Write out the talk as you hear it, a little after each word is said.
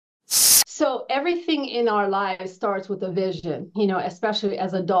So everything in our lives starts with a vision, especially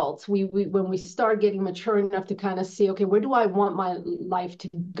as adults. We when we start getting mature enough to kind of see, okay, where do I want my life to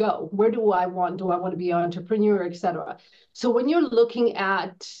go? Where do I want to be an entrepreneur, etc. So when you're looking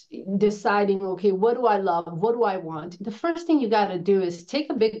at deciding, okay, what do I love? What do I want? The first thing you got to do is take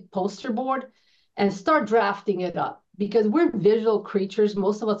a big poster board and start drafting it up because we're visual creatures.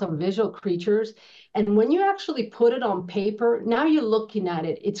 Most of us are visual creatures. And when you actually put it on paper, now you're looking at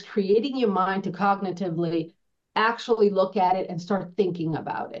it. It's creating your mind to cognitively actually look at it and start thinking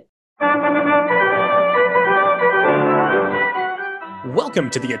about it. Welcome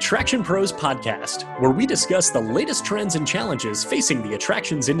to the Attraction Pros podcast, where we discuss the latest trends and challenges facing the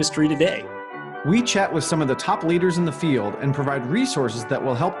attractions industry today. We chat with some of the top leaders in the field and provide resources that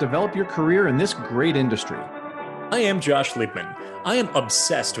will help develop your career in this great industry. I am Josh Liebman. I am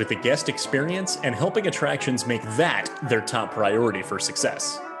obsessed with the guest experience and helping attractions make that their top priority for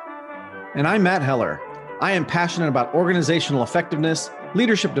success. And I'm Matt Heller. I am passionate about organizational effectiveness,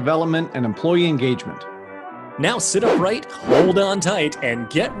 leadership development, and employee engagement. Now sit upright, hold on tight, and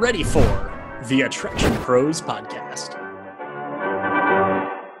get ready for the Attraction Pros podcast.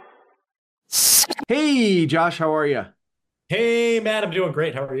 Hey, Josh, how are you? Hey, Matt, I'm doing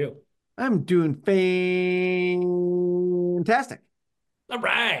great. How are you? I'm doing fantastic. All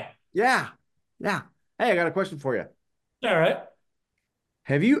right. Yeah. Hey, I got a question for you. All right.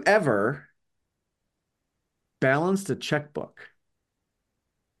 Have you ever balanced a checkbook?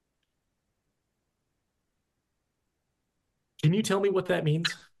 Can you tell me what that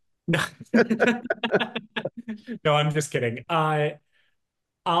means? No, no, I'm just kidding. I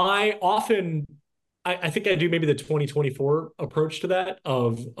often, I think I do maybe the 2024 approach to that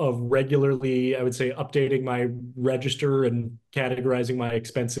of regularly, I would say, updating my register and categorizing my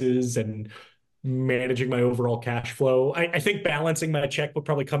expenses and managing my overall cash flow. I think balancing my checkbook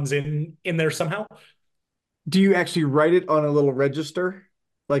probably comes in there somehow. Do you actually write it on a little register,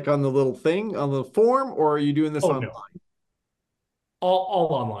 like on the little thing, on the form, or are you doing this Oh online? no,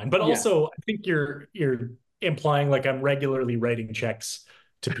 all online. But Yeah. also, I think you're implying like I'm regularly writing checks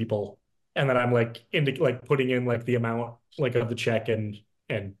to people, and then I'm like into like putting in like the amount like of the check and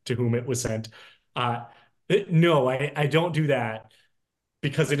to whom it was sent. Uh, no, I don't do that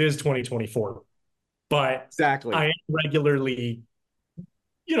because it is 2024. But I Exactly. am regularly,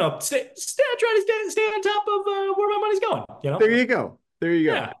 try to stay on top of where my money's going. There you go. There you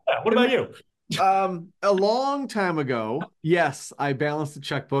go. Yeah. What And about you? a long time ago, yes, I balanced the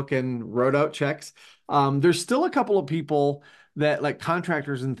checkbook and wrote out checks. There's still a couple of people that like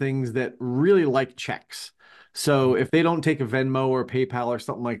contractors and things that really like checks. So if they don't take a Venmo or PayPal or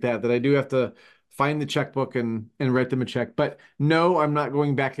something like that, that I do have to find the checkbook and write them a check. But no, I'm not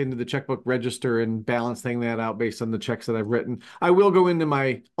going back into the checkbook register and balancing that out based on the checks that I've written. I will go into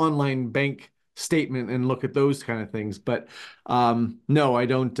my online bank statement and look at those kind of things. But no, I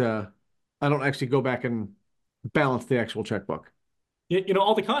don't actually go back and balance the actual checkbook.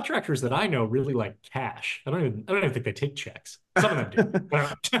 All the contractors that I know really like cash. I don't even think they take checks. Some of them do.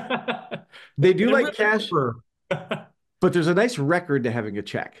 They do They're like really cash, for but there's a nice record to having a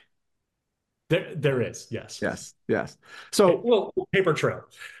check. there is, yes. Yes. So Well, paper trail.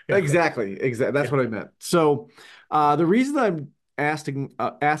 Yeah. exactly. That's Yeah. what I meant. So the reason I'm asking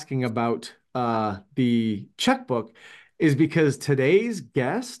about the checkbook is because today's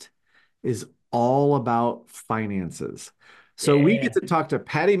guest is all about finances. So we Yeah. get to talk to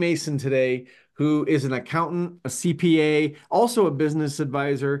Patty Mason today, who is an accountant, a CPA, also a business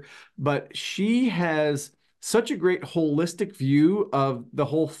advisor, but she has such a great holistic view of the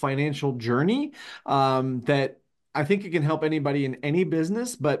whole financial journey that I think it can help anybody in any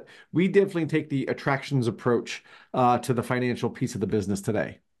business, but we definitely take the attractions approach to the financial piece of the business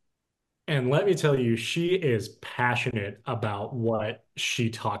today. And let me tell you, she is passionate about what she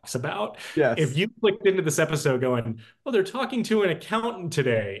talks about. If Yes. you clicked into this episode going, "Well, they're talking to an accountant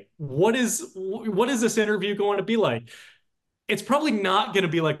today. What is this interview going to be like?" It's probably not going to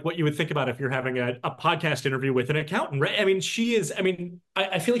be like what you would think about if you're having a podcast interview with an accountant, right? I mean,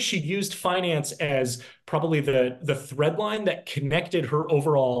 I feel like she used finance as probably the thread line that connected her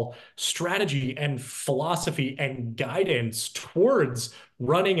overall strategy and philosophy and guidance towards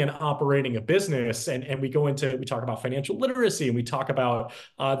running and operating a business. And we talk about financial literacy, and we talk about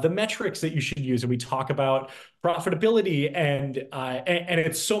the metrics that you should use, and we talk about profitability, and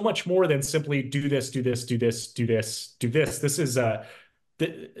it's so much more than simply do this, do this, do this, do this, do this. This is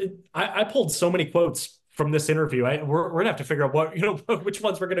I pulled so many quotes from this interview. We're gonna have to figure out which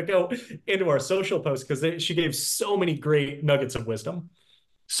ones we're gonna go into our social posts, because she gave so many great nuggets of wisdom.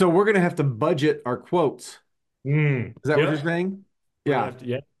 So we're going to have to budget our quotes. Is that what you're Yep. saying? We're gonna Yeah. have to,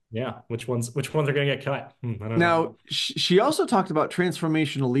 yeah. Yeah, which ones are going to get cut? I don't know. Now, she also talked about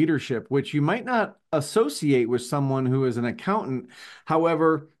transformational leadership, which you might not associate with someone who is an accountant.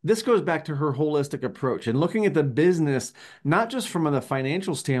 However, this goes back to her holistic approach and looking at the business, not just from the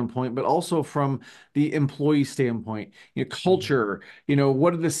financial standpoint, but also from the employee standpoint. Culture,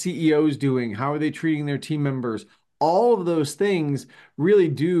 what are the CEOs doing? How are they treating their team members? All of those things really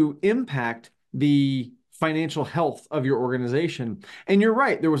do impact the financial health of your organization. And you're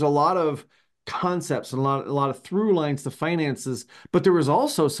right, there was a lot of concepts and a lot of through lines to finances, but there was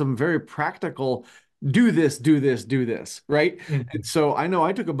also some very practical do this, do this, do this, right? Mhm. And so I know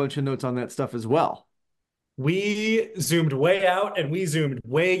I took a bunch of notes on that stuff as well. We zoomed way out and we zoomed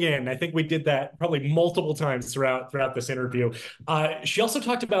way in. I think we did that probably multiple times throughout this interview. She also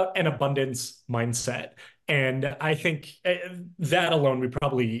talked about an abundance mindset. And I think that alone, we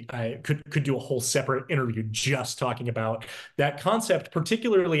probably could do a whole separate interview just talking about that concept,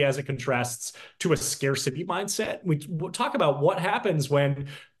 particularly as it contrasts to a scarcity mindset. We'll talk about what happens when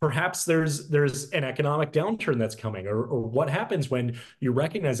perhaps there's an economic downturn that's coming, or what happens when you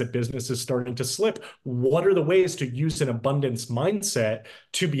recognize that business is starting to slip. What are the ways to use an abundance mindset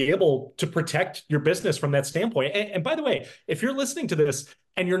to be able to protect your business from that standpoint? And by the way, if you're listening to this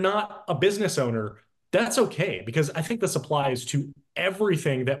and you're not a business owner, that's okay, because I think this applies to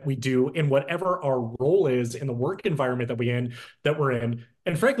everything that we do in whatever our role is in the work environment that we're in,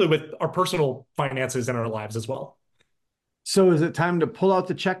 and frankly, with our personal finances in our lives as well. So is it time to pull out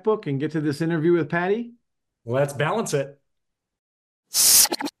the checkbook and get to this interview with Patty? Let's balance it.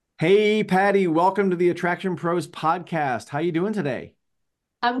 Hey, Patty, welcome to the Attraction Pros podcast. How you doing today?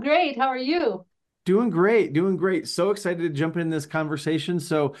 I'm great. How are you? Doing great, doing great. So excited to jump in this conversation.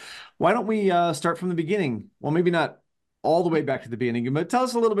 So why don't we start from the beginning? Well, maybe not all the way back to the beginning, but tell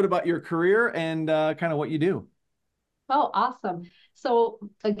us a little bit about your career and kind of what you do. Oh, awesome. So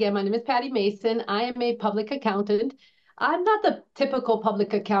again, my name is Patty Mason. I am a public accountant. I'm not the typical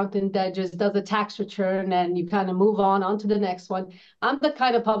public accountant that just does a tax return and you kind of move on to the next one. I'm the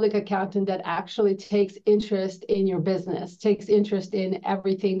kind of public accountant that actually takes interest in your business, takes interest in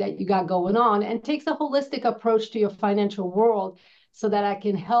everything that you got going on, and takes a holistic approach to your financial world so that I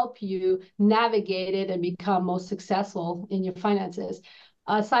can help you navigate it and become most successful in your finances.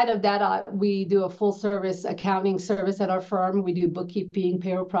 Aside of that, we do a full service accounting service at our firm. We do bookkeeping,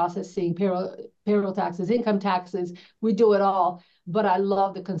 payroll processing, payroll taxes, income taxes. We do it all. But I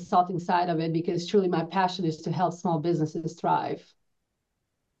love the consulting side of it because truly my passion is to help small businesses thrive.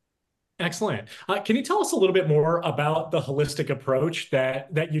 Excellent. Can you tell us a little bit more about the holistic approach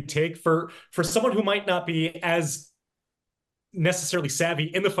that you take for someone who might not be as necessarily savvy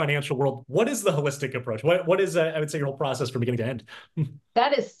in the financial world? What is the holistic approach? What is, I would say, your whole process from beginning to end?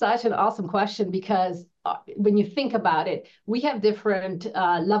 That is such an awesome question because when you think about it, we have different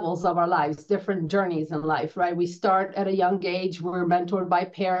levels of our lives, different journeys in life, right? We start at a young age, we're mentored by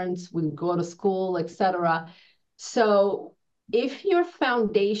parents, we go to school, etc. So if your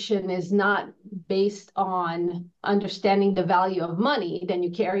foundation is not based on understanding the value of money, then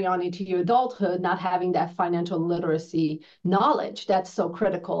you carry on into your adulthood not having that financial literacy knowledge. That's so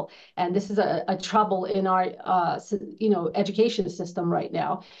critical. And this is a trouble in our education system right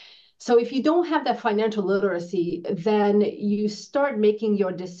now. So if you don't have that financial literacy, then you start making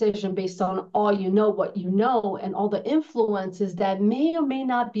your decision based on all you know, what you know, and all the influences that may or may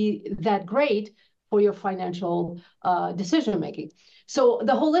not be that great for your financial decision making. So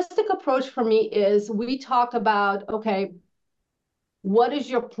the holistic approach for me is we talk about, okay, what is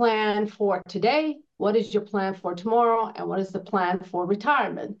your plan for today? What is your plan for tomorrow? And what is the plan for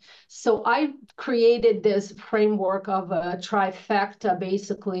retirement? So I created this framework of a trifecta,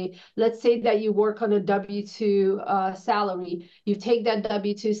 basically. Let's say that you work on a W-2 salary. You take that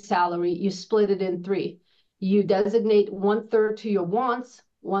W-2 salary, you split it in three. You designate 1/3 to your wants,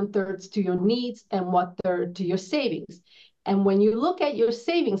 1/3 to your needs, and 1/3 to your savings. And when you look at your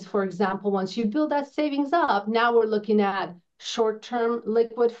savings, for example, once you build that savings up, now we're looking at short-term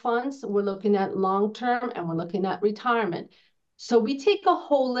liquid funds, we're looking at long-term, and we're looking at retirement. So we take a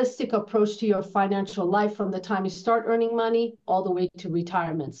holistic approach to your financial life from the time you start earning money all the way to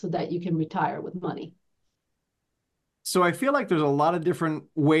retirement so that you can retire with money. So I feel like there's a lot of different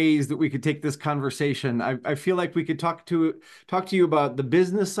ways that we could take this conversation. I feel like we could talk to you about the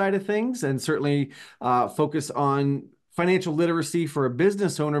business side of things and certainly focus on financial literacy for a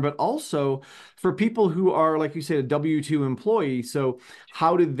business owner, but also for people who are, like you said, a W-2 employee, so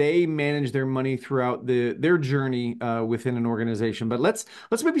how do they manage their money throughout their journey within an organization? But let's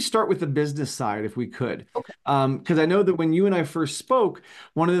maybe start with the business side if we could. Okay. Because I know that when you and I first spoke,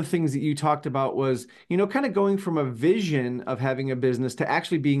 one of the things that you talked about was, kind of going from a vision of having a business to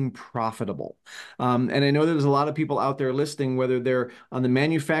actually being profitable. And I know there's a lot of people out there listening, whether they're on the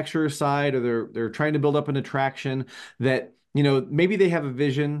manufacturer side or they're trying to build up an attraction that, maybe they have a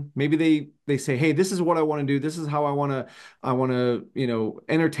vision, maybe they say, hey, this is what I want to do, this is how I want to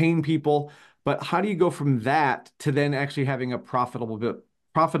entertain people. But how do you go from that to then actually having a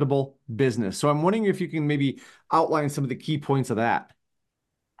profitable business? So I'm wondering if you can maybe outline some of the key points of that.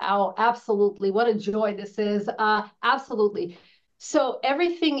 Oh, absolutely. What a joy this is. Absolutely. So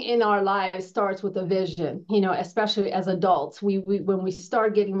everything in our lives starts with a vision, especially as adults. We when we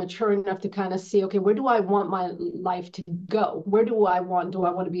start getting mature enough to kind of see, okay, where do I want my life to go? Where do I want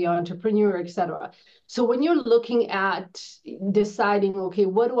to be an entrepreneur, etc. So when you're looking at deciding, okay,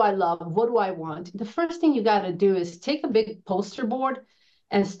 what do I love? What do I want? The first thing you got to do is take a big poster board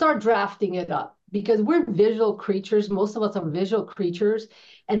and start drafting it up, because we're visual creatures. Most of us are visual creatures.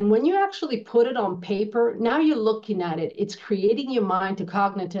 And when you actually put it on paper, now you're looking at it. It's creating your mind to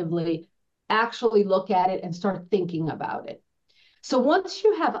cognitively actually look at it and start thinking about it. So once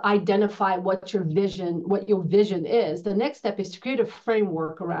you have identified what your vision is, the next step is to create a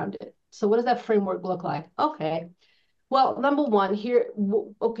framework around it. So what does that framework look like? Okay, well, number one here,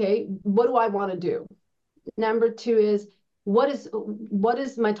 okay, what do I want to do? Number two is, what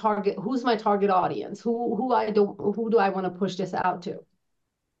is my target? Who's my target audience? Who do I want to push this out to?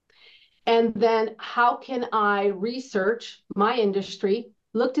 And then how can I research my industry,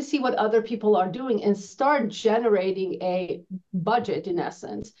 look to see what other people are doing, and start generating a budget, in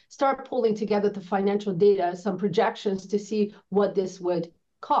essence, start pulling together the financial data, some projections to see what this would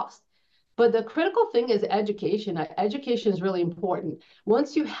cost. But the critical thing is education. Education is really important.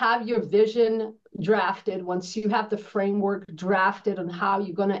 Once you have your vision drafted, once you have the framework drafted on how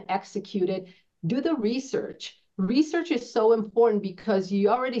you're going to execute it, do the research. Research is so important because you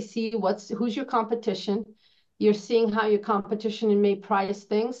already see who's your competition. You're seeing how your competition may price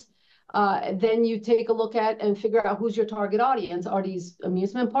things. Then you take a look at and figure out who's your target audience. Are these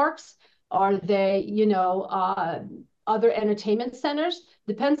amusement parks? Are they, other entertainment centers?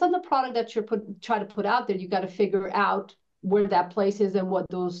 Depends on the product that you're try to put out there. You got to figure out where that place is and what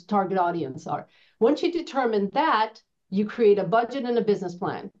those target audience are. Once you determine that, you create a budget and a business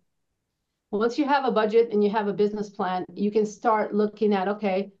plan. Once you have a budget and you have a business plan, you can start looking at,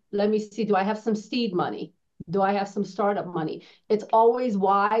 okay, let me see, do I have some seed money? Do I have some startup money? It's always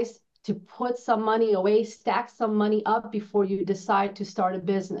wise to put some money away, stack some money up before you decide to start a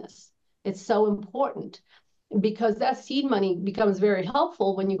business. It's so important, because that seed money becomes very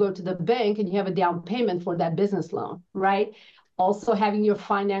helpful when you go to the bank and you have a down payment for that business loan, right? Also, having your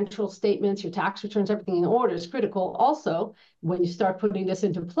financial statements, your tax returns, everything in order is critical also when you start putting this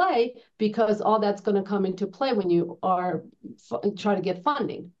into play, because all that's going to come into play when you are trying to get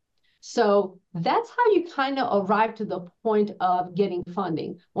funding. So that's how you kind of arrive to the point of getting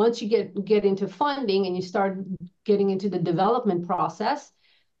funding. Once you get into funding and you start getting into the development process,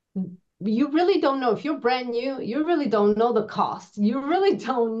 you really don't know. If you're brand new, you really don't know the cost. You really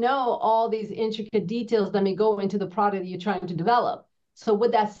don't know all these intricate details that may go into the product that you're trying to develop. So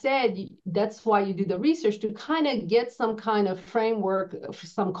with that said, that's why you do the research, to kind of get some kind of framework for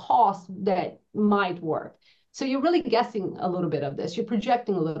some cost that might work. So you're really guessing a little bit of this. You're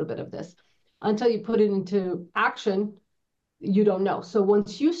projecting a little bit of this. Until you put it into action, you don't know. So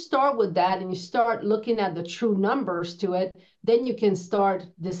once you start with that and you start looking at the true numbers to it, then you can start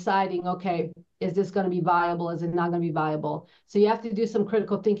deciding, okay, is this going to be viable? Is it not going to be viable? So you have to do some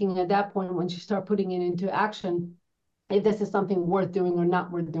critical thinking at that point once you start putting it into action, if this is something worth doing or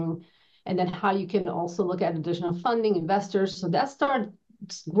not worth doing. And then how you can also look at additional funding, investors. So that starts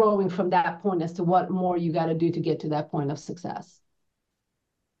growing from that point as to what more you got to do to get to that point of success.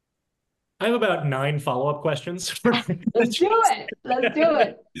 I have about 9 follow-up questions. Let's do it. Let's do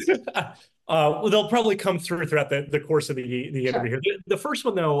it. Well, they'll probably come throughout the course of the interview Sure. here. The first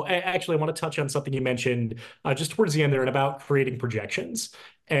one, though, I want to touch on something you mentioned just towards the end there, and about creating projections.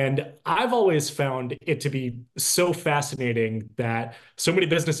 And I've always found it to be so fascinating that so many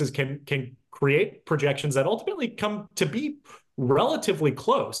businesses can create projections that ultimately come to be relatively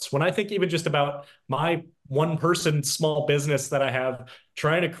close. When I think even just about my one person small business that I have,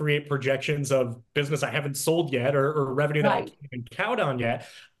 trying to create projections of business I haven't sold yet, or revenue that I Right. can't even count on yet,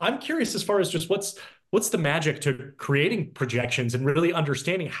 I'm curious as far as just what's the magic to creating projections and really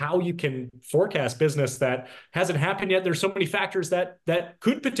understanding how you can forecast business that hasn't happened yet? There's so many factors that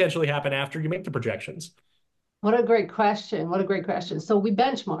could potentially happen after you make the projections. What a great question. What a great question. So we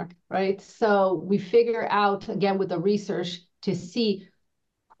benchmark, right? So we figure out, again, with the research to see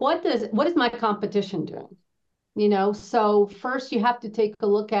what is my competition doing? So first you have to take a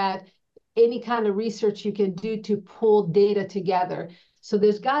look at any kind of research you can do to pull data together. So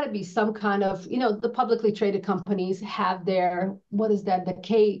there's got to be some kind of, the publicly traded companies have their, what is that, the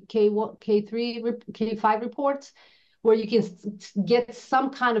K3, K5 reports, where you can get some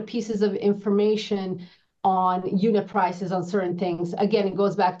kind of pieces of information on unit prices on certain things. Again, it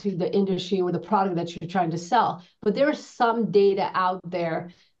goes back to the industry or the product that you're trying to sell. But there's some data out there,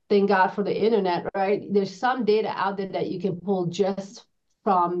 thank God for the internet, right? There's some data out there that you can pull just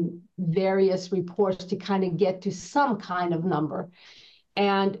from various reports to kind of get to some kind of number.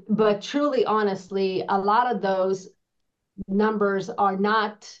 But truly, honestly, a lot of those numbers are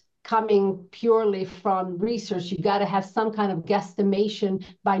not coming purely from research. You got to have some kind of guesstimation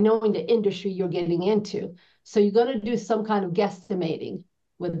by knowing the industry you're getting into. So you're going to do some kind of guesstimating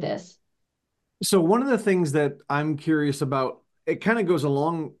with this. So one of the things that I'm curious about, it kind of goes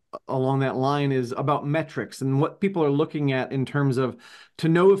along that line, is about metrics and what people are looking at in terms of to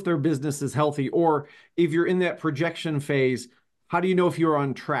know if their business is healthy, or if you're in that projection phase, how do you know if you're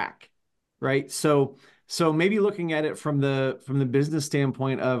on track, right? So maybe looking at it from the business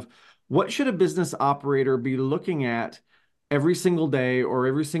standpoint of what should a business operator be looking at every single day or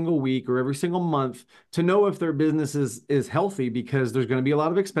every single week or every single month to know if their business is healthy, because there's going to be a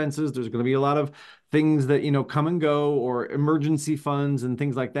lot of expenses. There's going to be a lot of things that, come and go, or emergency funds and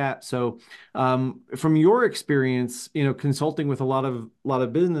things like that. So from your experience, consulting with a lot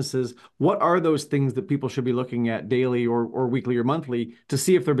of businesses, what are those things that people should be looking at daily or weekly or monthly to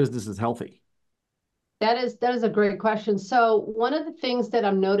see if their business is healthy? That is a great question. So one of the things that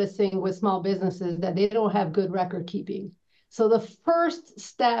I'm noticing with small businesses that they don't have good record keeping. So the first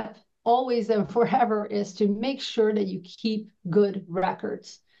step always and forever is to make sure that you keep good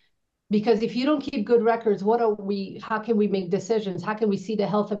records. Because if you don't keep good records, how can we make decisions? How can we see the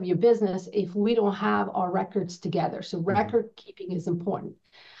health of your business if we don't have our records together? So record keeping is important.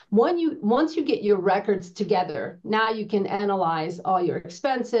 Once you get your records together, now you can analyze all your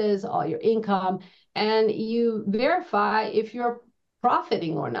expenses, all your income, and you verify if you're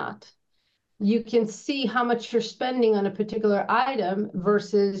profiting or not. You can see how much you're spending on a particular item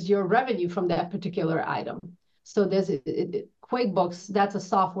versus your revenue from that particular item. So there's QuickBooks, that's a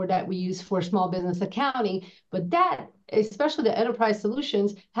software that we use for small business accounting, but that, especially the enterprise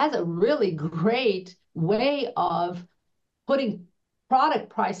solutions, has a really great way of putting product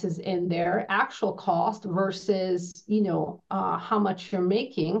prices in there, actual cost versus, how much you're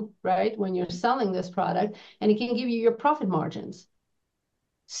making, right, when you're selling this product, and it can give you your profit margins.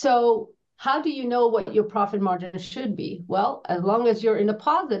 So how do you know what your profit margin should be? Well, as long as you're in the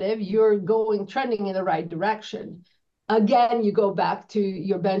positive, you're trending in the right direction. Again, you go back to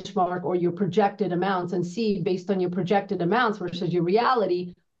your benchmark or your projected amounts and see, based on your projected amounts versus your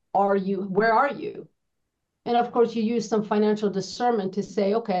reality, where are you? And of course, you use some financial discernment to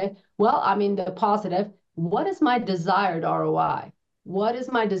say, okay, well, I'm in the positive. What is my desired ROI? What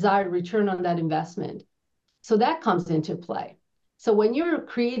is my desired return on that investment? So that comes into play. So when you're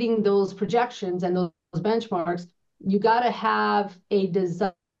creating those projections and those benchmarks, you got to have a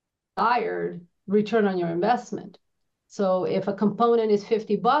desired return on your investment. So if a component is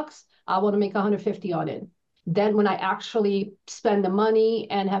 $50, I want to make 150 on it. Then when I actually spend the money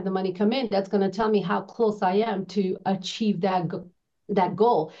and have the money come in, that's going to tell me how close I am to achieve that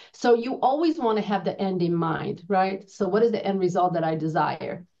goal. So you always want to have the end in mind, right? So what is the end result that I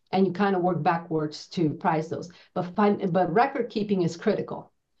desire? And you kind of work backwards to price those. But record keeping is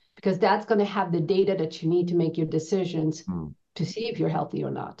critical, because that's going to have the data that you need to make your decisions to see if you're healthy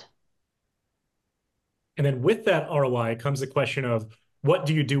or not. And then with that ROI comes the question of, what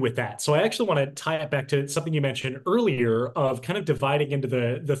do you do with that? So I actually want to tie it back to something you mentioned earlier of kind of dividing into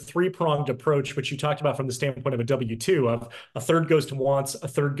the three-pronged approach, which you talked about from the standpoint of a W-2, of a third goes to wants, a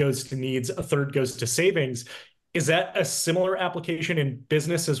third goes to needs, a third goes to savings. Is that a similar application in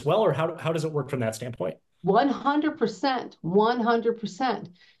business as well, or how does it work from that standpoint? 100%, 100%.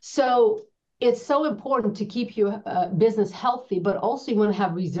 So it's so important to keep your business healthy, but also you want to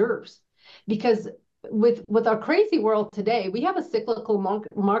have reserves, because with our crazy world today, we have a cyclical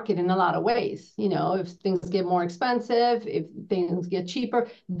market in a lot of ways. If things get more expensive, if things get cheaper,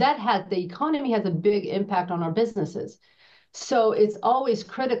 the economy has a big impact on our businesses. So it's always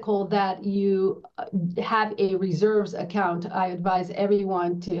critical that you have a reserves account. I advise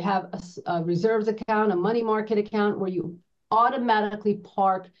everyone to have a reserves account, a money market account where you automatically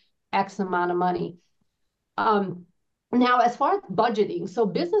park X amount of money. Now, as far as budgeting, so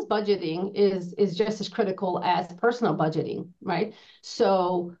business budgeting is just as critical as personal budgeting, right?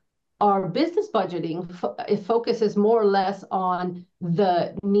 So our business budgeting, it focuses more or less on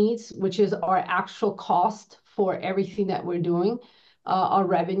the needs, which is our actual cost for everything that we're doing, our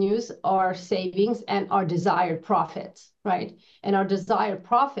revenues, our savings, and our desired profits, right? And our desired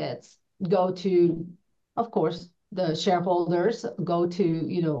profits go to, of course, the shareholders, go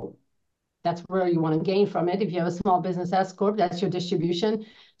to, that's where you want to gain from it. If you have a small business S corp, that's your distribution.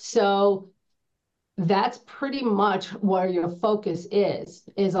 So that's pretty much where your focus is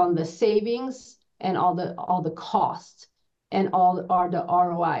on the savings and all the costs and all are the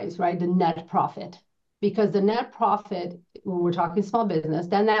ROIs, right? The net profit. Because the net profit, when we're talking small business,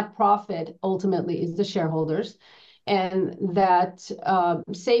 then that profit ultimately is the shareholders. And that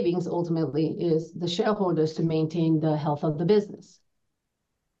savings ultimately is the shareholders to maintain the health of the business.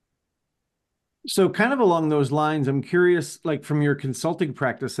 So kind of along those lines, I'm curious, like from your consulting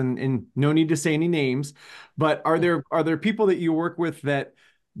practice, and no need to say any names, but are there people that you work with that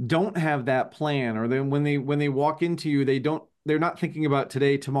don't have that plan, or then when they walk into you, they're not thinking about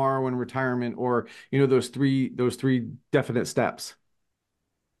today, tomorrow, and retirement, or those three definite steps?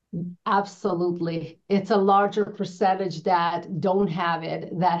 Absolutely. It's a larger percentage that don't have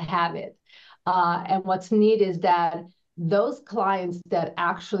it, that have it. And what's neat is that those clients that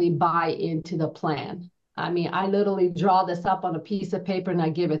actually buy into the plan. I mean, I literally draw this up on a piece of paper and I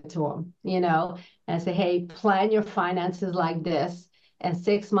give it to them, and I say, hey, plan your finances like this. And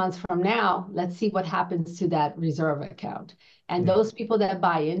 6 months from now, let's see what happens to that reserve account. And Yeah. those people that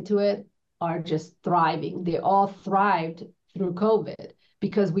buy into it are just thriving. They all thrived through COVID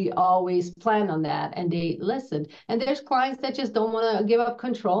because we always plan on that and they listened. And there's clients that just don't want to give up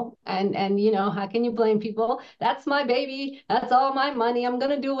control. And how can you blame people? That's my baby. That's all my money. I'm going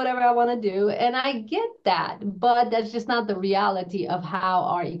to do whatever I want to do. And I get that, but that's just not the reality of how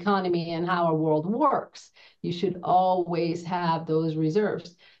our economy and how our world works. You should always have those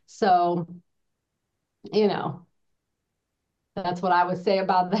reserves. So, that's what I would say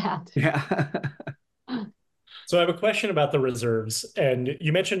about that. Yeah. So I have a question about the reserves, and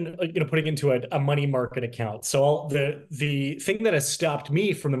you mentioned putting into a money market account. So the thing that has stopped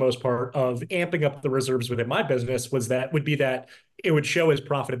me from the most part of amping up the reserves within my business would be that it would show as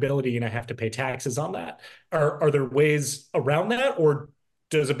profitability, and I have to pay taxes on that. Are there ways around that, or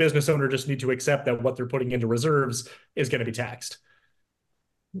does a business owner just need to accept that what they're putting into reserves is going to be taxed?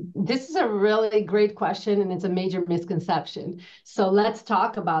 This is a really great question, and it's a major misconception. So let's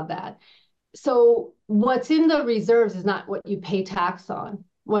talk about that. So what's in the reserves is not what you pay tax on.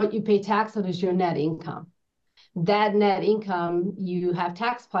 What you pay tax on is your net income. That net income you have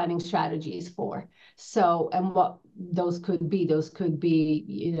tax planning strategies for. So, and what those could be,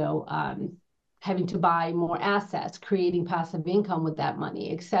 having to buy more assets, creating passive income with that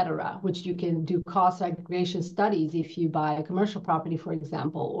money, et cetera, which you can do cost segregation studies if you buy a commercial property, for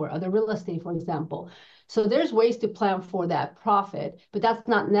example, or other real estate, for example. So there's ways to plan for that profit, but that's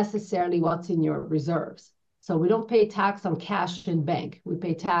not necessarily what's in your reserves. So we don't pay tax on cash in bank. We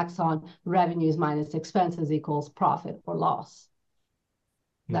pay tax on revenues minus expenses equals profit or loss.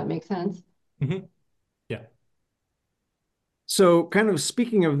 Does that make sense? Mm-hmm. Yeah. So kind of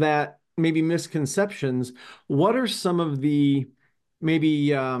speaking of that, maybe misconceptions, what are some of the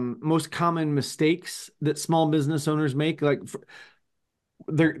maybe most common mistakes that small business owners make? Like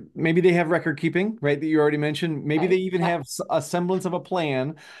maybe they have record keeping, right? That you already mentioned. Maybe they Right. even Yeah. have a semblance of a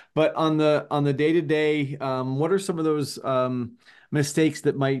plan, but on the day-to-day, what are some of those mistakes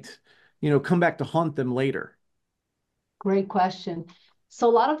that might, come back to haunt them later? Great question. So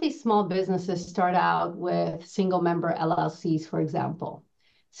a lot of these small businesses start out with single member LLCs, for example.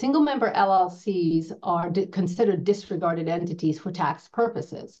 Single member LLCs are considered disregarded entities for tax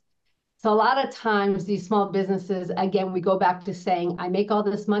purposes. So a lot of times these small businesses, again, we go back to saying, I make all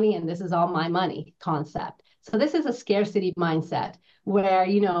this money and this is all my money concept. So this is a scarcity mindset where,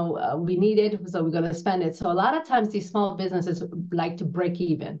 we need it, so we're going to spend it. So a lot of times these small businesses like to break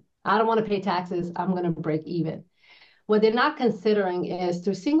even. I don't want to pay taxes. I'm going to break even. What they're not considering is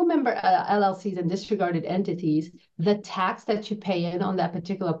through single member LLCs and disregarded entities, the tax that you pay in on that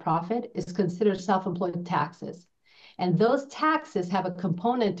particular profit is considered self-employed taxes. And those taxes have a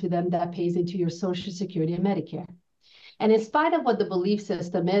component to them that pays into your Social Security and Medicare. And in spite of what the belief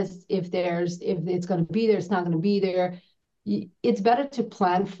system is, if it's going to be there, it's not going to be there, it's better to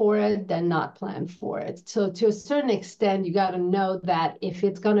plan for it than not plan for it. So to a certain extent, you got to know that if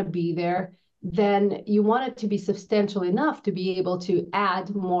it's going to be there, then you want it to be substantial enough to be able to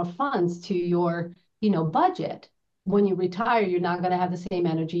add more funds to your, budget. When you retire, you're not going to have the same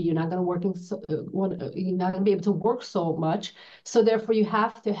energy. You're not going to you're not going to be able to work so much. So therefore, you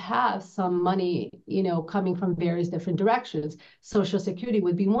have to have some money, coming from various different directions. Social Security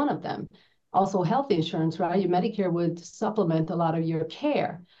would be one of them. Also health insurance, right? Your Medicare would supplement a lot of your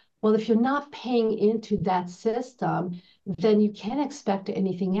care. Well, if you're not paying into that system, then you can't expect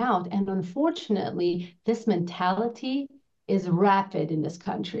anything out. And unfortunately, this mentality is rapid in this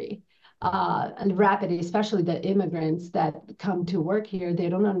country. And rapid, especially the immigrants that come to work here, they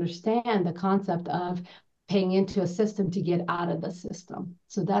don't understand the concept of paying into a system to get out of the system.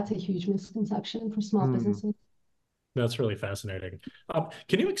 So that's a huge misconception for small Hmm. businesses. That's really fascinating.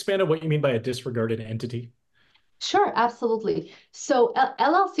 Can you expand on what you mean by a disregarded entity? Sure, absolutely. So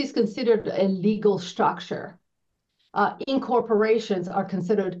LLC is considered a legal structure. Incorporations are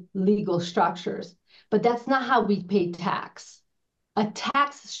considered legal structures, but that's not how we pay tax. A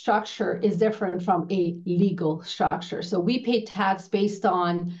tax structure is different from a legal structure. So we pay tax based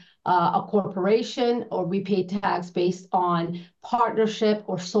on a corporation, or we pay tax based on partnership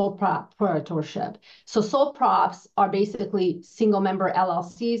or sole proprietorship. So sole props are basically single member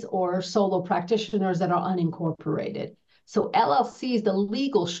LLCs or solo practitioners that are unincorporated. So LLCs, the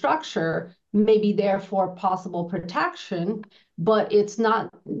legal structure, may be there for possible protection, but it's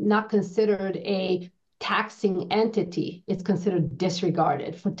not considered a taxing entity. It's considered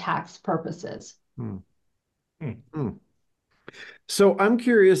disregarded for tax purposes. Hmm. Hmm. Hmm. So I'm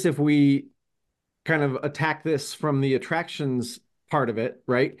curious if we kind of attack this from the attractions part of it,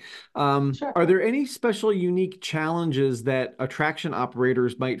 right? Sure. Are there any special unique challenges that attraction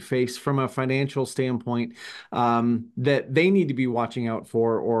operators might face from a financial standpoint that they need to be watching out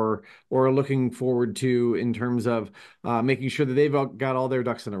for or looking forward to in terms of making sure that got all their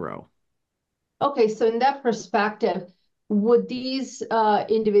ducks in a row? Okay, so in that perspective, would these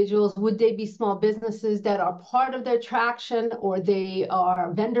individuals, would they be small businesses that are part of the attraction, or they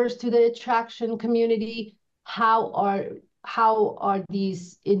are vendors to the attraction community? How are how are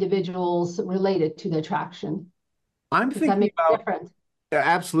these individuals related to the attraction? I'm Does that thinking make a about difference?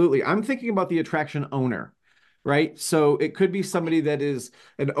 Absolutely. I'm thinking about the attraction owner, right? So it could be somebody that is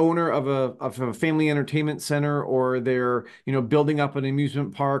an owner of a family entertainment center, or they're, building up an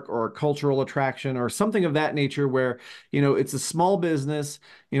amusement park or a cultural attraction or something of that nature where, it's a small business,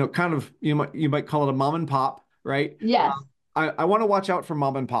 kind of you might call it a mom and pop, right? Yes, I want to watch out for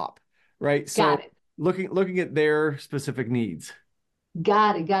mom and pop, right? got So it. looking at their specific needs.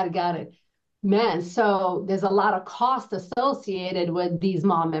 Got it. Man, so there's a lot of cost associated with these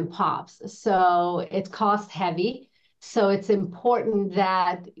mom and pops. So it's cost heavy. So it's important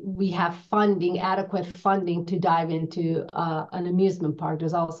that we have funding, adequate funding to dive into an amusement park.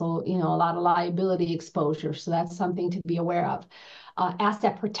 There's also, a lot of liability exposure. So that's something to be aware of.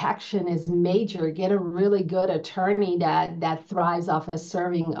 Asset protection is major. Get a really good attorney that thrives off of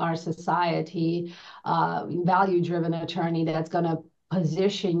serving our society, value-driven attorney that's going to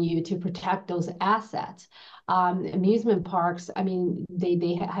position you to protect those assets. Amusement parks, I mean,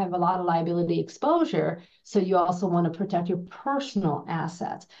 they have a lot of liability exposure, so you also want to protect your personal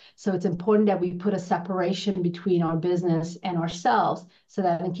assets. So it's important that we put a separation between our business and ourselves, so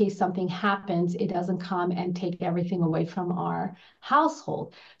that in case something happens, it doesn't come and take everything away from our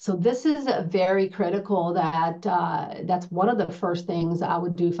household. So this is very critical. That's one of the first things I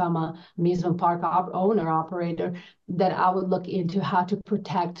would do if I'm a amusement park owner operator, that I would look into how to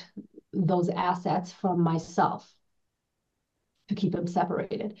protect those assets from myself to keep them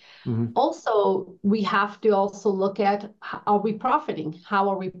separated. Mhm. Also, we have to also look at, are we profiting? How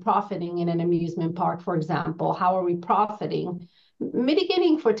are we profiting in an amusement park, for example? How are we profiting?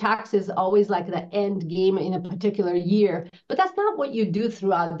 Mitigating for tax is always like the end game in a particular year, but that's not what you do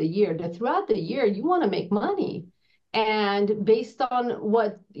throughout the year. Throughout the year, you want to make money. And based on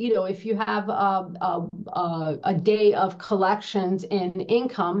what, if you have a day of collections in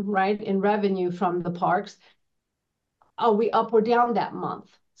income, right, in revenue from the parks, are we up or down that month?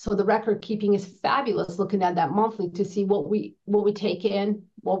 So the record keeping is fabulous, looking at that monthly to see what we take in,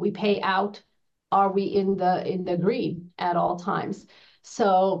 what we pay out. Are we in the green at all times?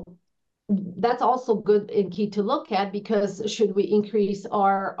 So that's also good and key to look at, because should we increase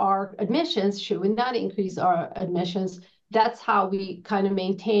our admissions? Should we not increase our admissions? That's how we kind of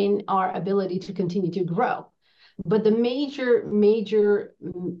maintain our ability to continue to grow. But the major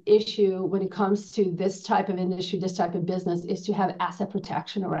issue when it comes to this type of industry, this type of business, is to have asset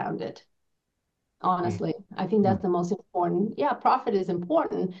protection around it. honestly. I think Mm. that's the most important. Yeah, profit is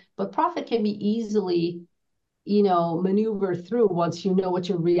important, but profit can be easily, you know, maneuver through once you know what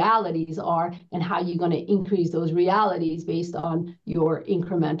your realities are and how you're going to increase those realities based on your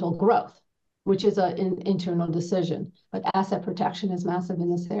incremental growth, which is an internal decision. But asset protection is massive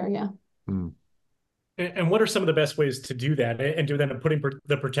in this area. Mm. And what are some of the best ways to do that and do that and putting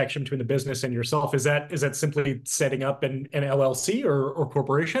the protection between the business and yourself? Is that simply setting up an LLC or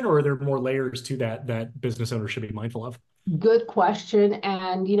corporation, or are there more layers to that business owners should be mindful of? Good question.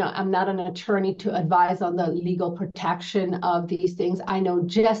 And, you know, I'm not an attorney to advise on the legal protection of these things. I know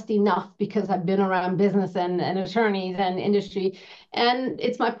just enough because I've been around business and attorneys and industry. And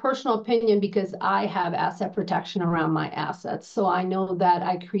it's my personal opinion because I have asset protection around my assets. So I know that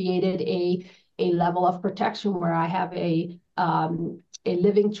I created a level of protection where I have a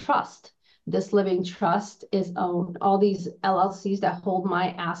living trust. This living trust is owned, all these LLCs that hold my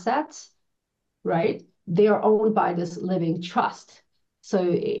assets, right? They are owned by this living trust. So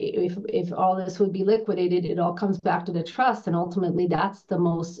if all this would be liquidated, it all comes back to the trust, and ultimately that's the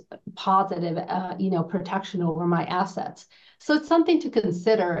most positive, you know, protection over my assets. So it's something to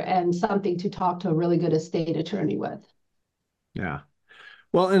consider and something to talk to a really good estate attorney with. Yeah.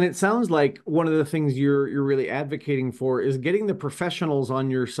 Well, and it sounds like one of the things you're really advocating for is getting the professionals on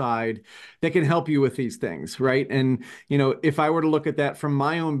your side that can help you with these things, right? And if I were to look at that from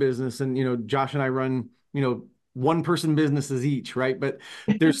my own business, and Josh and I run, one person businesses each, right? But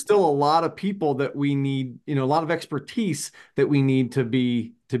there's still a lot of people that we need, a lot of expertise that we need to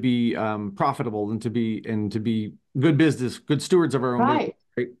be profitable and to be good business, good stewards of our own business,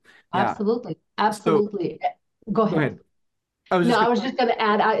 Right. right? Yeah. Absolutely. So Absolutely. Go go ahead. ahead. I was No, just I gonna, was just going to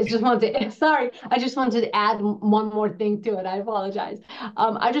add, I just wanted to, sorry, I just wanted to add one more thing to it. I apologize.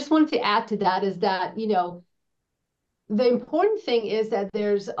 I just wanted to add to that is that, you know, the important thing is that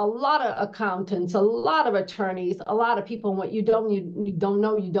there's a lot of accountants, a lot of attorneys, a lot of people, and what you don't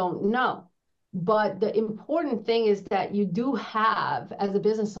know, you don't know. But the important thing is that you do have, as a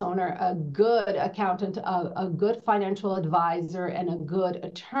business owner, a good accountant, a good financial advisor, and a good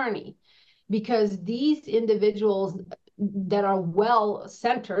attorney, because these individuals that are well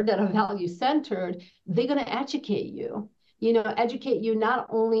centered, that are value centered, they're going to educate you. You know, educate you not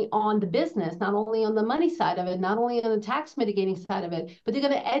only on the business, not only on the money side of it, not only on the tax mitigating side of it, but they're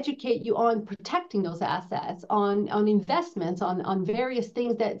going to educate you on protecting those assets, on investments, on various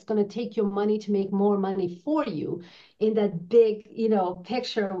things that's going to take your money to make more money for you in that big, you know,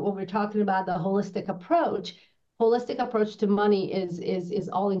 picture what we're talking about, the holistic approach to money is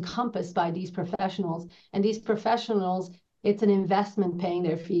all encompassed by these professionals. And these professionals, it's an investment paying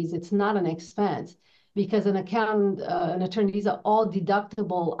their fees. It's not an expense, because an accountant, an attorney, these are all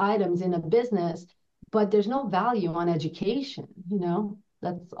deductible items in a business, but there's no value on education, you know?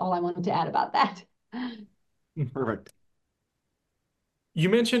 That's all I wanted to add about that. perfect. You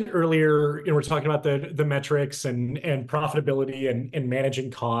mentioned earlier, we're talking about the metrics and profitability and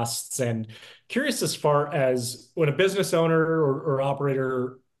managing costs. And curious, as far as when a business owner or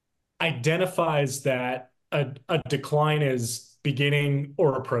operator identifies that a decline is beginning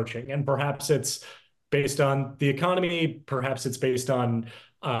or approaching, and perhaps it's based on the economy, perhaps it's based on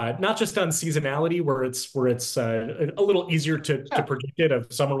not just on seasonality, where it's a little easier to Sure. predict it,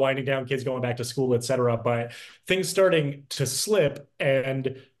 of summer winding down, kids going back to school, et cetera, but things starting to slip,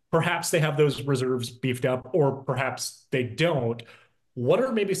 and perhaps they have those reserves beefed up, or perhaps they don't. What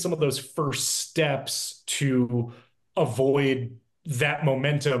are maybe some of those first steps to avoid that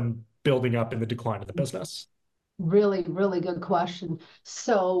momentum building up in the decline of the business? Really, really good question.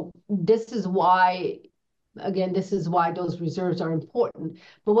 So this is why, again, this is why those reserves are important.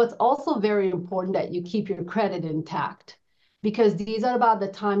 But what's also very important, that you keep your credit intact, because these are about the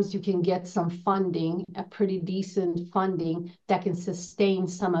times you can get some funding, a pretty decent funding that can sustain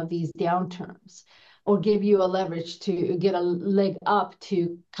some of these downturns, or give you a leverage to get a leg up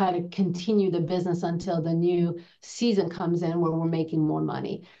to kind of continue the business until the new season comes in where we're making more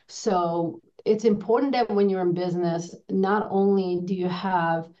money. So it's important that when you're in business, not only do you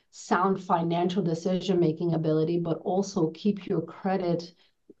have sound financial decision-making ability, but also keep your credit,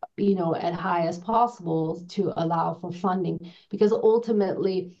 you know, at high as possible to allow for funding. Because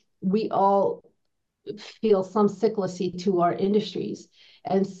ultimately, we all feel some cyclicity to our industries.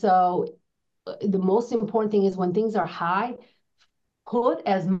 And so the most important thing is, when things are high, put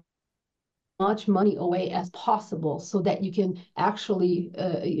as much money away as possible so that you can actually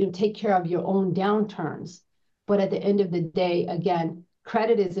you know, take care of your own downturns. But at the end of the day, again,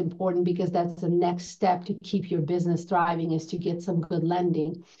 credit is important, because that's the next step to keep your business thriving, is to get some good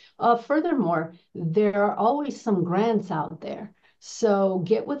lending. Furthermore, there are always some grants out there. So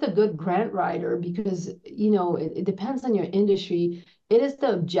get with a good grant writer because, it depends on your industry. It is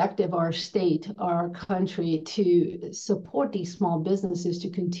the objective of our state, our country, to support these small businesses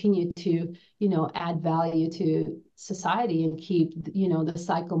to continue to, add value to society and keep, the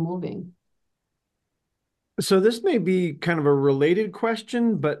cycle moving. So this may be kind of a related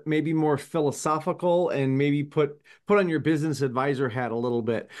question, but maybe more philosophical and maybe put on your business advisor hat a little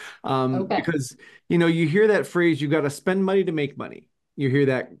bit. Okay. Because you hear that phrase, you got to spend money to make money. You hear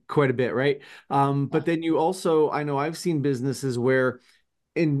that quite a bit, right? But then you also, I know I've seen businesses where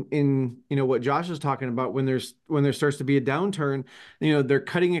in what Josh is talking about, when there starts to be a downturn, they're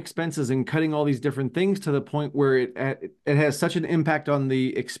cutting expenses and cutting all these different things to the point where it has such an impact on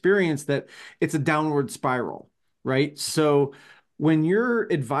the experience that it's a downward spiral, right? So when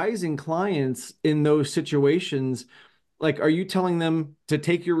you're advising clients in those situations, like, are you telling them to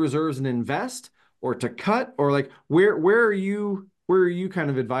take your reserves and invest, or to cut, or like where are you kind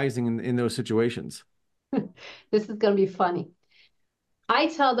of advising in those situations? This is going to be funny. I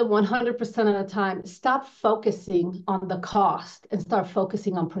tell them 100% of the time, stop focusing on the cost and start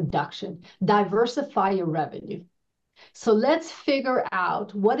focusing on production. Diversify your revenue. So let's figure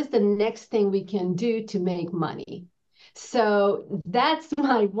out what is the next thing we can do to make money. So that's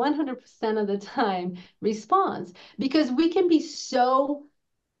my 100% of the time response, because we can be so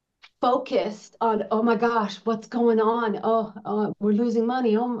focused on, oh my gosh, what's going on? Oh, we're losing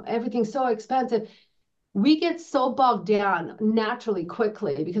money. Oh, everything's so expensive. We get so bogged down naturally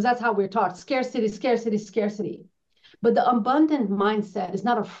quickly because that's how we're taught: scarcity, scarcity, scarcity. But the abundant mindset is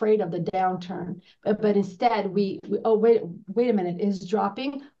not afraid of the downturn, but instead oh, wait a minute, is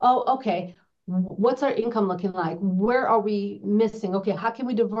dropping. Oh, okay. What's our income looking like? Where are we missing? Okay, how can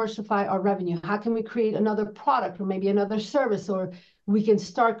we diversify our revenue? How can we create another product or maybe another service? Or we can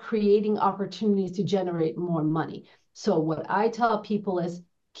start creating opportunities to generate more money. So what I tell people is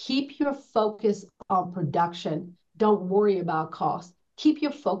keep your focus on production. Don't worry about cost. Keep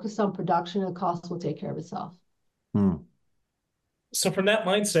your focus on production and cost will take care of itself. Hmm. So from that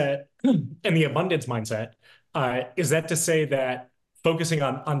mindset and the abundance mindset, is that to say that focusing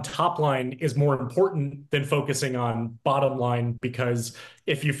on top line is more important than focusing on bottom line? Because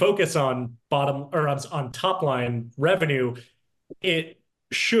if you focus on bottom or on top line revenue, it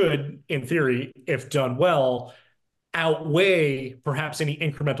should, in theory, if done well, outweigh perhaps any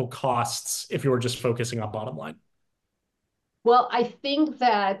incremental costs if you were just focusing on bottom line. Well, I think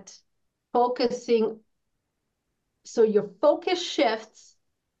that focusing, so your focus shifts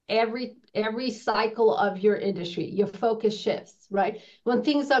every cycle of your industry. Your focus shifts, right? When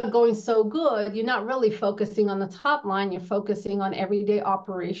things are going so good, you're not really focusing on the top line. You're focusing on everyday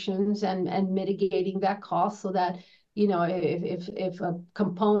operations and mitigating that cost so that, if a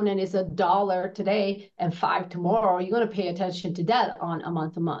component is $1 today and 5 tomorrow, you're going to pay attention to that on a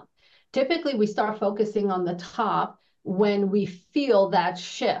month to month. Typically, we start focusing on the top when we feel that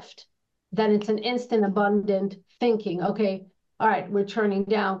shift. Then it's an instant abundant thinking. Okay, all right, we're turning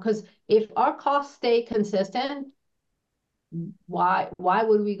down, because if our costs stay consistent, why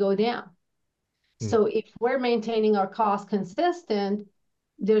would we go down? Hmm. So if we're maintaining our costs consistent,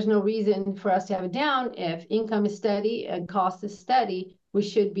 there's no reason for us to have it down. If income is steady and cost is steady, we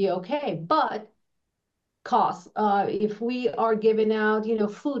should be okay. But costs, if we are giving out,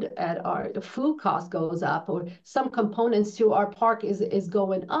 food at the food cost goes up, or some components to our park is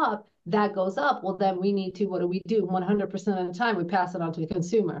going up, that goes up. Well, then we need to, what do? 100% of the time, we pass it on to the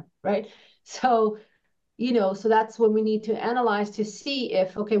consumer, right? So, so that's when we need to analyze to see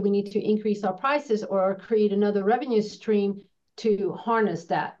if, okay, we need to increase our prices or create another revenue stream to harness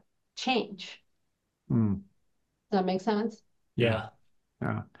that change. Hmm. Does that make sense? Yeah.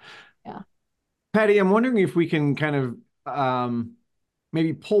 Yeah. Yeah. Patty, I'm wondering if we can kind of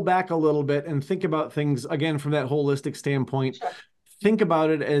maybe pull back a little bit and think about things again from that holistic standpoint. Sure. Think about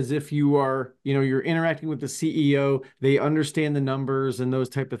it as if you are, you're interacting with the CEO, they understand the numbers and those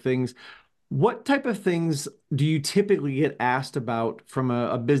type of things. What type of things do you typically get asked about from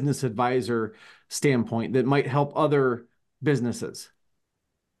a business advisor standpoint that might help other businesses?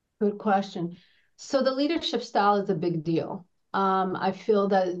 Good question. So the leadership style is a big deal. I feel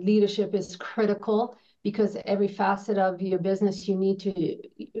that leadership is critical because every facet of your business, you need to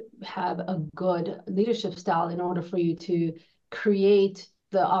have a good leadership style in order for you to create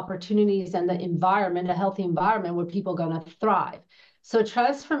the opportunities and the environment, a healthy environment where people are going to thrive. So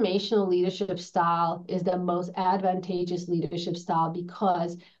transformational leadership style is the most advantageous leadership style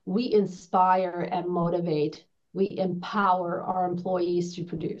because we inspire and motivate, we empower our employees to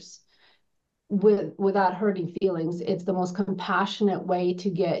produce without hurting feelings. It's the most compassionate way to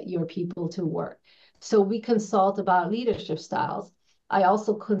get your people to work. So we consult about leadership styles. I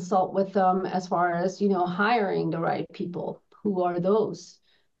also consult with them as far as, hiring the right people. Who are those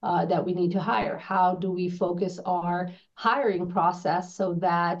that we need to hire? How do we focus our hiring process so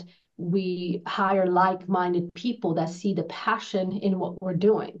that we hire like-minded people that see the passion in what we're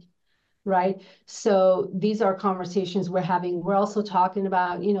doing? Right. So these are conversations we're having. We're also talking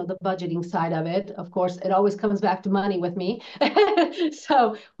about, the budgeting side of it. Of course, it always comes back to money with me.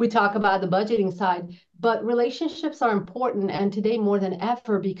 So we talk about the budgeting side, but relationships are important. And today more than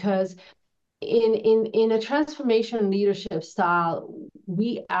ever, because in a transformation leadership style,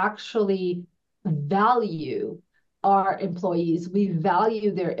 we actually value our employees. We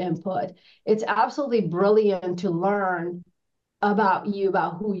value their input. It's absolutely brilliant to learn about you,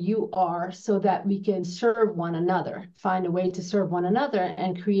 about who you are, so that we can serve one another, find a way to serve one another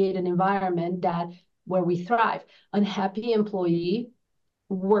and create an environment that where we thrive. Unhappy employee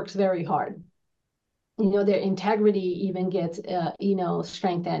works very hard. Their integrity even gets,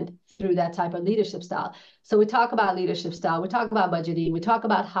 strengthened through that type of leadership style. So we talk about leadership style, we talk about budgeting, we talk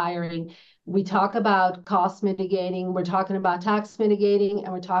about hiring, we talk about cost mitigating, we're talking about tax mitigating,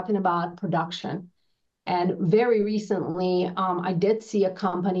 and we're talking about production. And very recently, I did see a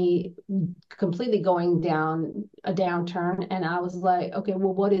company completely going down a downturn. And I was like, okay,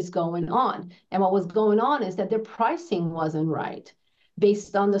 well, what is going on? And what was going on is that their pricing wasn't right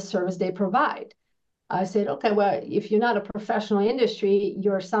based on the service they provide. I said, okay, well, if you're not a professional industry,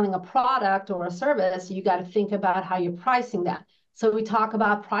 you're selling a product or a service, you got to think about how you're pricing that. So we talk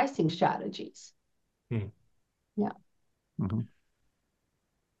about pricing strategies. Hmm. Yeah. Mm-hmm.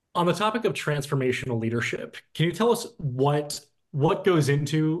 On the topic of transformational leadership, can you tell us what goes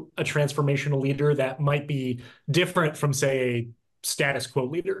into a transformational leader that might be different from, say, a status quo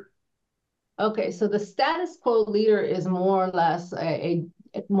leader? Okay, so the status quo leader is more or less a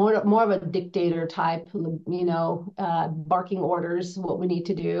more of a dictator type, barking orders what we need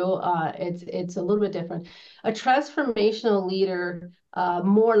to do. It's a little bit different. A transformational leader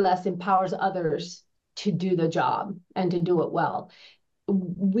more or less empowers others to do the job and to do it well.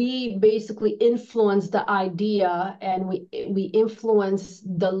 We basically influence the idea, and we influence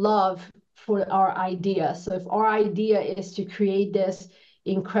the love for our idea. So if our idea is to create this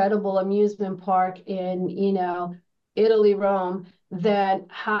incredible amusement park in, Italy, Rome, then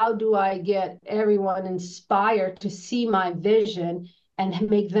how do I get everyone inspired to see my vision and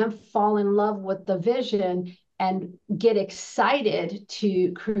make them fall in love with the vision and get excited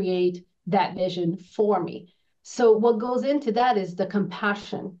to create that vision for me? So what goes into that is the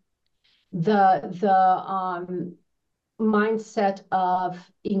compassion, the mindset of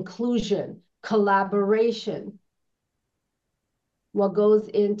inclusion, collaboration. What goes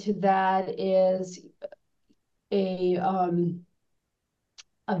into that is a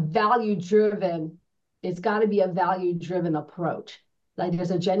value-driven. It's got to be a value-driven approach. Like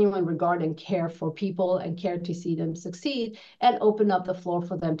there's a genuine regard and care for people and care to see them succeed and open up the floor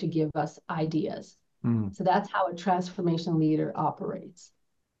for them to give us ideas. So that's how a transformation leader operates.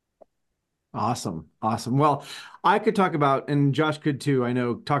 Awesome. Awesome. Well, I could talk about, and Josh could too, I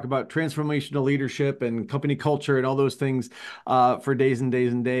know, talk about transformational leadership and company culture and all those things for days and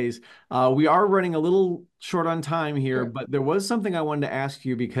days and days. We are running a little short on time here, Sure. but there was something I wanted to ask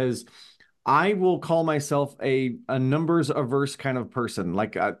you because I will call myself a numbers averse kind of person.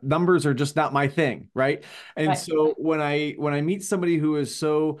 Like numbers are just not my thing, right? And Right. so when I meet somebody who is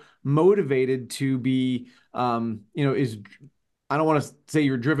so motivated to be, is I don't want to say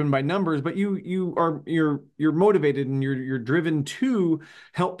you're driven by numbers, but you're motivated and you're driven to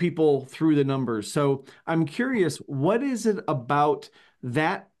help people through the numbers. So I'm curious, what is it about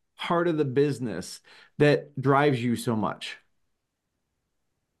that part of the business that drives you so much?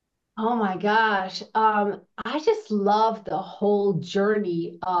 Oh my gosh. I just love the whole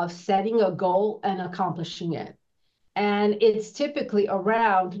journey of setting a goal and accomplishing it. And it's typically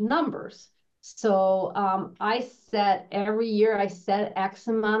around numbers. So I set every year, I set X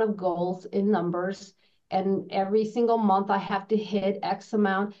amount of goals in numbers, and every single month I have to hit X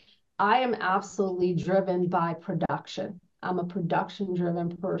amount. I am absolutely driven by production. I'm a production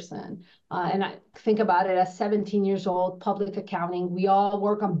driven person. And I think about it as 17 years old, public accounting, we all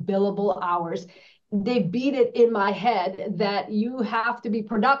work on billable hours. They beat it in my head that you have to be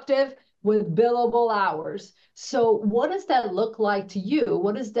productive with billable hours. So what does that look like to you?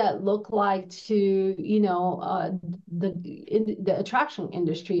 What does that look like to, the attraction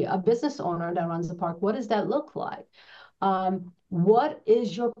industry, a business owner that runs the park? What does that look like? What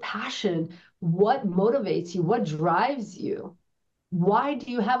is your passion? What motivates you? What drives you? Why do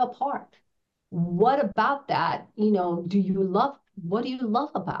you have a park? What about that, do you love what do you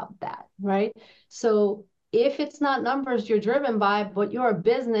love about that, right? So if it's not numbers you're driven by, but you're a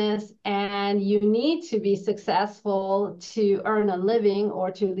business and you need to be successful to earn a living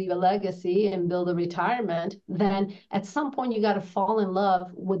or to leave a legacy and build a retirement, then at some point you got to fall in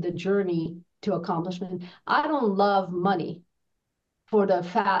love with the journey to accomplishment. I don't love money for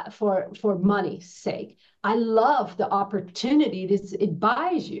money's sake. I love the opportunity it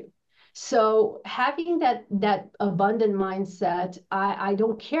buys you. So having that abundant mindset, I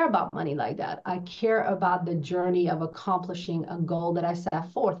don't care about money like that. I care about the journey of accomplishing a goal that I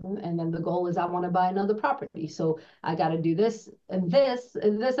set forth. And then the goal is I want to buy another property. So I got to do this and this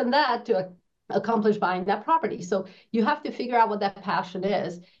and this and that to accomplish buying that property. So you have to figure out what that passion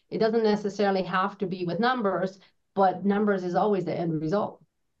is. It doesn't necessarily have to be with numbers, but numbers is always the end result.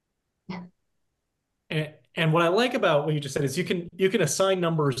 And what I like about what you just said is you can assign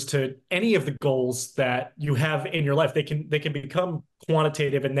numbers to any of the goals that you have in your life. They can become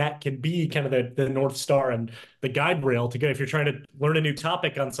quantitative, and that can be kind of the North Star and the guide rail to go. If you're trying to learn a new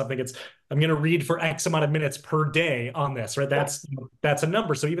topic on something, it's I'm going to read for X amount of minutes per day on this, right? That's a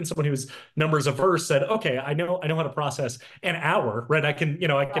number. So even someone who's numbers averse said, okay, I know how to process an hour, right? I can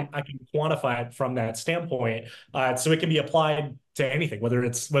quantify it from that standpoint. So it can be applied to anything, whether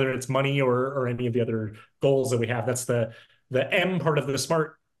it's money or any of the other goals that we have. That's the M part of the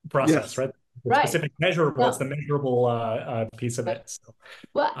SMART process, Yes. right? The Right. specific measurable, Yeah. it's the measurable piece of it. So,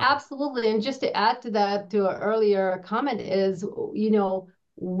 Well, uh, absolutely. And just to add to that, to an earlier comment is,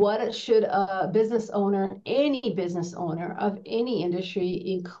 what should a business owner, any business owner of any industry,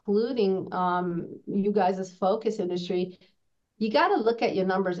 including you guys' focus industry, you got to look at your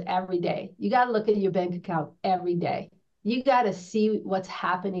numbers every day. You got to look at your bank account every day. You got to see what's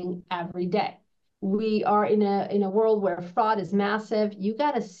happening every day. We are in a world where fraud is massive. You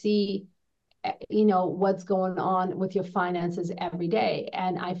got to see what's going on with your finances every day.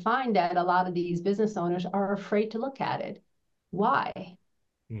 And I find that a lot of these business owners are afraid to look at it. Why?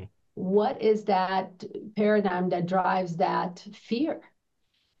 hmm. What is that paradigm that drives that fear?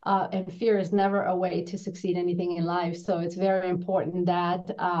 And fear is never a way to succeed anything in life. So it's very important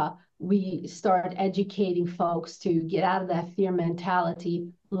that we start educating folks to get out of that fear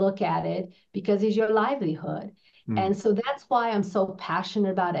mentality, look at it, because it's your livelihood. Mm. And so that's why I'm so passionate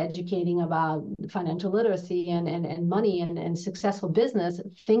about educating about financial literacy and money and successful business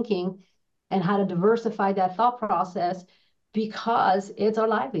thinking and how to diversify that thought process because it's our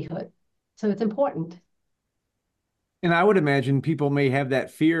livelihood. So it's important. And I would imagine people may have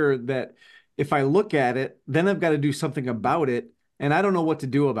that fear that if I look at it, then I've got to do something about it, and I don't know what to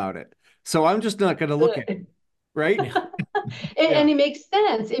do about it. So I'm just not going to look at it, right? Yeah. Yeah. And it makes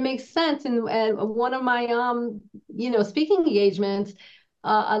sense. It makes sense. And one of my speaking engagements,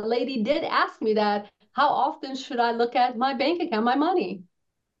 a lady did ask me that, how often should I look at my bank account, my money?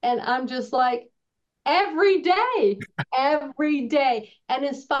 And I'm just like, every day. And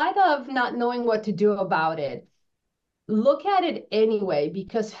in spite of not knowing what to do about it, look at it anyway,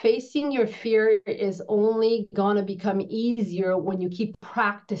 because facing your fear is only going to become easier when you keep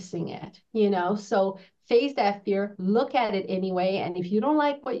practicing it. So face that fear, look at it anyway. And if you don't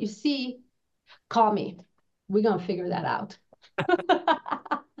like what you see, call me. We're going to figure that out.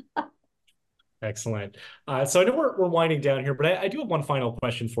 Excellent. So I know we're winding down here, but I do have one final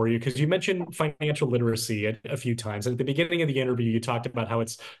question for you because you mentioned financial literacy a few times. And at the beginning of the interview, you talked about how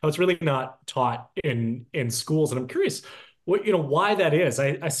it's really not taught in schools, and I'm curious why that is.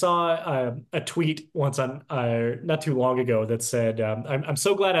 I saw a tweet once on not too long ago that said, I'm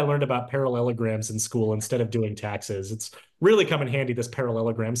so glad I learned about parallelograms in school instead of doing taxes. It's really come in handy this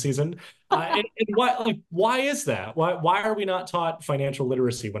parallelogram season. And why is that? Why are we not taught financial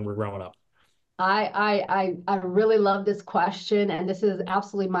literacy when we're growing up? I really love this question, and this is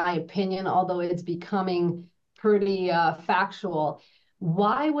absolutely my opinion, although it's becoming pretty factual.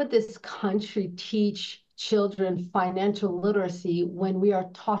 Why would this country teach children financial literacy when we are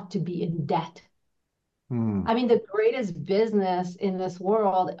taught to be in debt? Hmm. I mean, the greatest business in this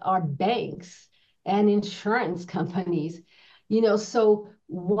world are banks and insurance companies. So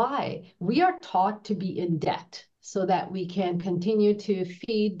why? We are taught to be in debt so that we can continue to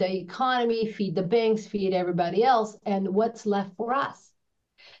feed the economy, feed the banks, feed everybody else, and what's left for us.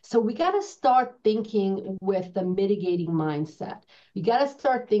 So we got to start thinking with the mitigating mindset. We got to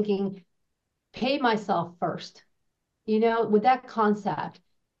start thinking, pay myself first, with that concept.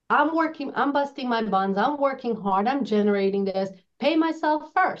 I'm working, I'm busting my buns, I'm working hard, I'm generating this. Pay myself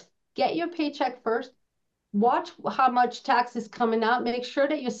first. Get your paycheck first. Watch how much tax is coming out. Make sure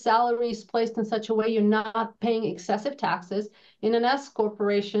that your salary is placed in such a way you're not paying excessive taxes. In an S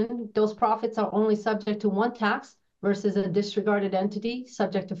corporation, those profits are only subject to one tax, versus a disregarded entity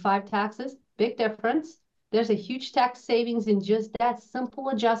subject to 5 taxes. Big difference. There's a huge tax savings in just that simple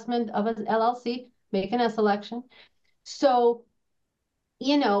adjustment of an LLC, make an S election. So,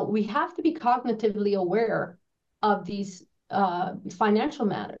 we have to be cognitively aware of these financial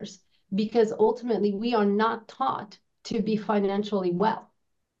matters, because ultimately we are not taught to be financially well.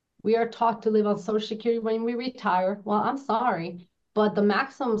 We are taught to live on Social Security when we retire. Well, I'm sorry, but the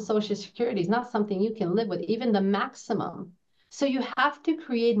maximum Social Security is not something you can live with, even the maximum. So you have to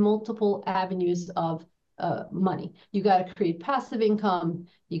create multiple avenues of money. You got to create passive income.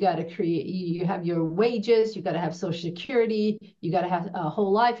 You got to create, you have your wages. You got to have Social Security. You got to have a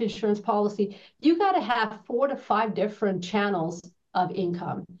whole life insurance policy. You got to have 4 to 5 different channels of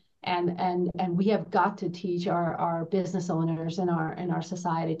income. And we have got to teach our business owners in our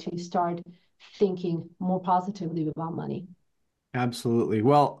society to start thinking more positively about money. Absolutely.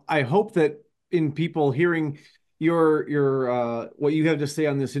 Well, I hope that in people hearing your what you have to say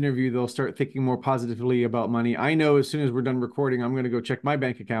on this interview, they'll start thinking more positively about money. I know as soon as we're done recording, I'm going to go check my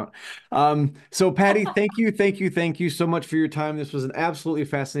bank account. So Patty, thank you so much for your time. This was an absolutely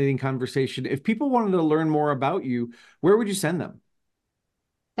fascinating conversation. If people wanted to learn more about you, where would you send them?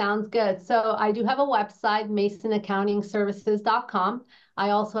 Sounds good. So I do have a website, masonaccountingservices.com. I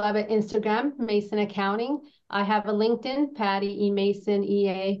also have an Instagram, Mason Accounting. I have a LinkedIn, Patty E. Mason,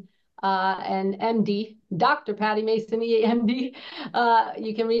 EA, and MD, Dr. Patty Mason, EA, MD.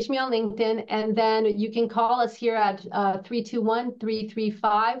 You can reach me on LinkedIn, and then you can call us here at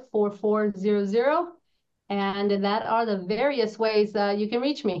 321-335-4400. And that are the various ways you can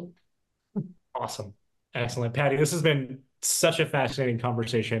reach me. Awesome. Excellent. Patty, this has been such a fascinating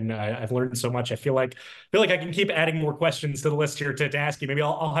conversation. I've learned so much. I feel like I can keep adding more questions to the list here to ask you. Maybe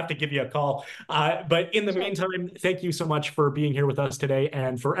I'll have to give you a call. But in the meantime, thank you so much for being here with us today.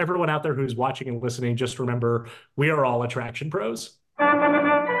 And for everyone out there who's watching and listening, just remember, we are all attraction pros.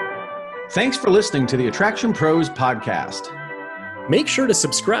 Thanks for listening to the Attraction Pros podcast. Make sure to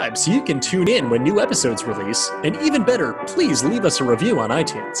subscribe so you can tune in when new episodes release. And even better, please leave us a review on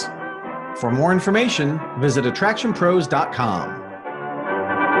iTunes. For more information, visit attractionpros.com.